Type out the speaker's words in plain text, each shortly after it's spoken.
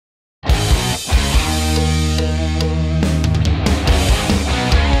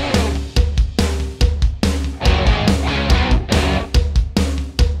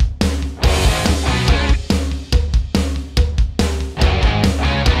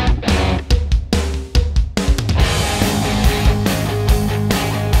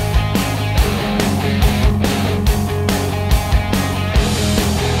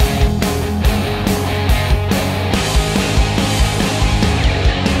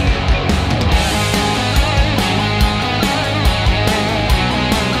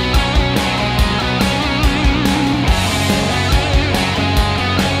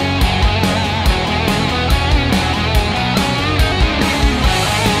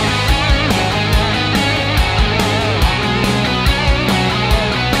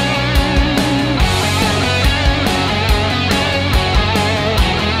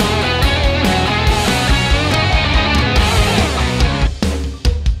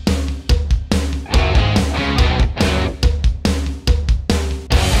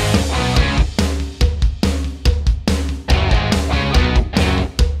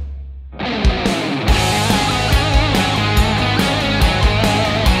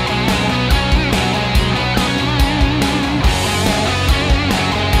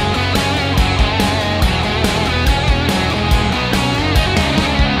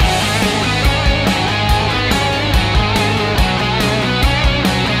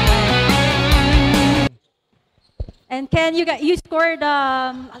And Ken, you scored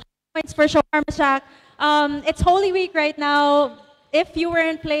a lot of points for Shawarma Shack. It's Holy Week right now. If you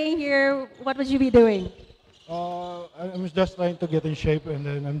weren't playing here, what would you be doing? I'm just trying to get in shape, and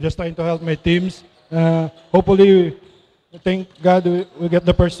then I'm just trying to help my teams. Hopefully, thank God we get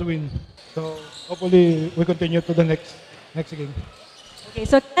the first win. So hopefully we continue to the next game. Okay,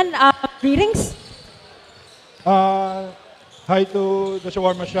 so Ken, greetings. Hi to the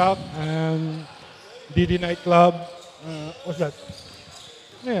Shawarma Shop and DD Nightclub. What's that?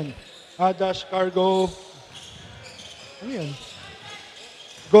 Ano yan? Dash Cargo. Ano yan?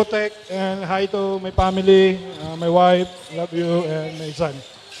 GoTech, and hi to my family, my wife, love you, and my son.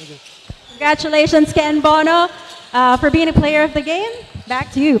 Thank you. Congratulations, Ken Bono, for being a player of the game.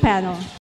 Back to you, panel.